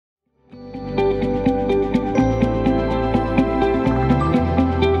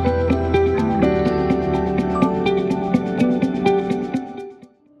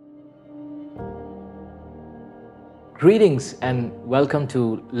Greetings and welcome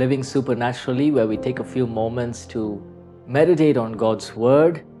to Living Supernaturally, where we take a few moments to meditate on God's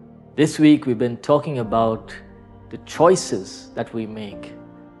Word. This week we've been talking about the choices that we make.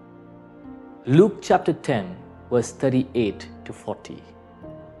 Luke chapter 10, verse 38 to 40.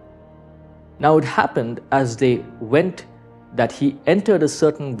 Now it happened as they went that he entered a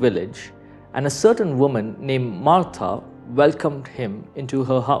certain village, and a certain woman named Martha welcomed him into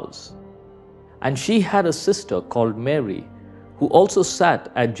her house. And she had a sister called Mary, who also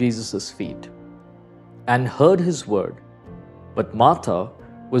sat at Jesus' feet and heard his word. But Martha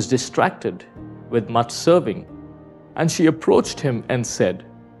was distracted with much serving. And she approached him and said,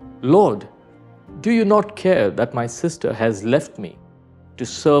 "Lord, do you not care that my sister has left me to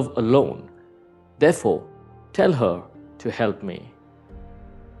serve alone? Therefore, tell her to help me."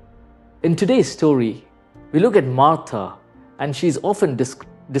 In today's story, we look at Martha, and she's often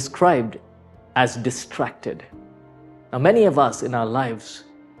described as distracted. Now, many of us in our lives,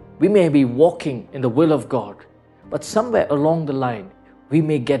 we may be walking in the will of God, but somewhere along the line, we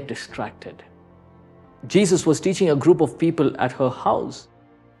may get distracted. Jesus was teaching a group of people at her house,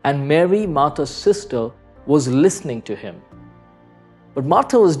 and Mary, Martha's sister, was listening to him. But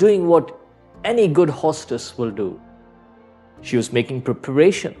Martha was doing what any good hostess will do. She was making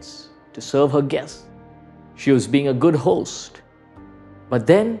preparations to serve her guests. She was being a good host. But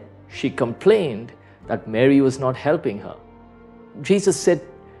then she complained that Mary was not helping her. Jesus said,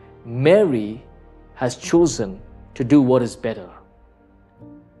 Mary has chosen to do what is better.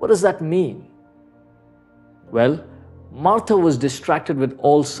 What does that mean? Well, Martha was distracted with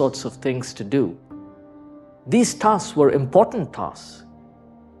all sorts of things to do. These tasks were important tasks.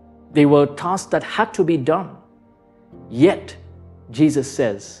 They were tasks that had to be done. Yet, Jesus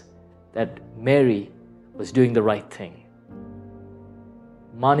says that Mary was doing the right thing.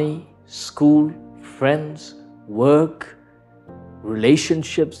 Money, school, friends, work,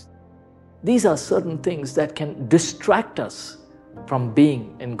 relationships. These are certain things that can distract us from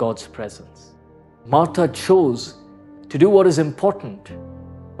being in God's presence. Martha chose to do what is important,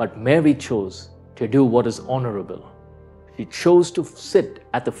 but Mary chose to do what is honorable. She chose to sit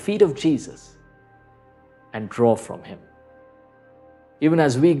at the feet of Jesus and draw from him. Even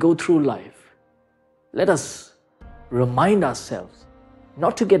as we go through life, let us remind ourselves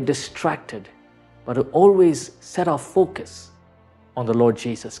not to get distracted, but to always set our focus on the Lord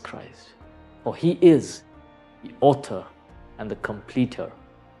Jesus Christ. For he is the author and the completer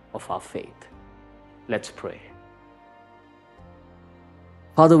of our faith. Let's pray.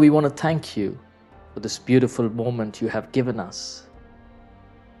 Father, we want to thank you for this beautiful moment you have given us.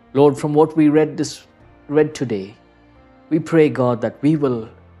 Lord, from what we read today, we pray, God, that we will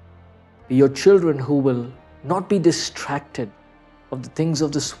be your children who will not be distracted of the things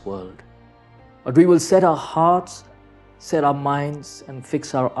of this world, but we will set our hearts, set our minds, and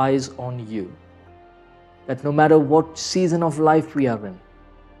fix our eyes on you. That no matter what season of life we are in,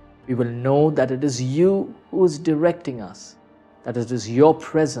 we will know that it is you who is directing us, that it is your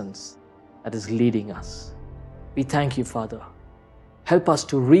presence that is leading us. We thank you, Father. Help us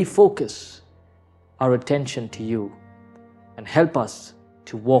to refocus our attention to you and help us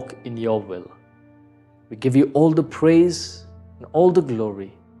to walk in your will. We give you all the praise and all the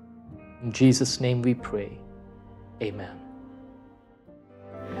glory. In Jesus' name we pray. Amen.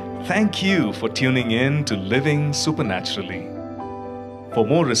 Thank you for tuning in to Living Supernaturally. For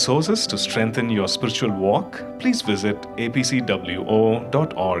more resources to strengthen your spiritual walk, please visit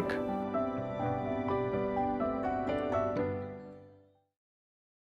apcwo.org.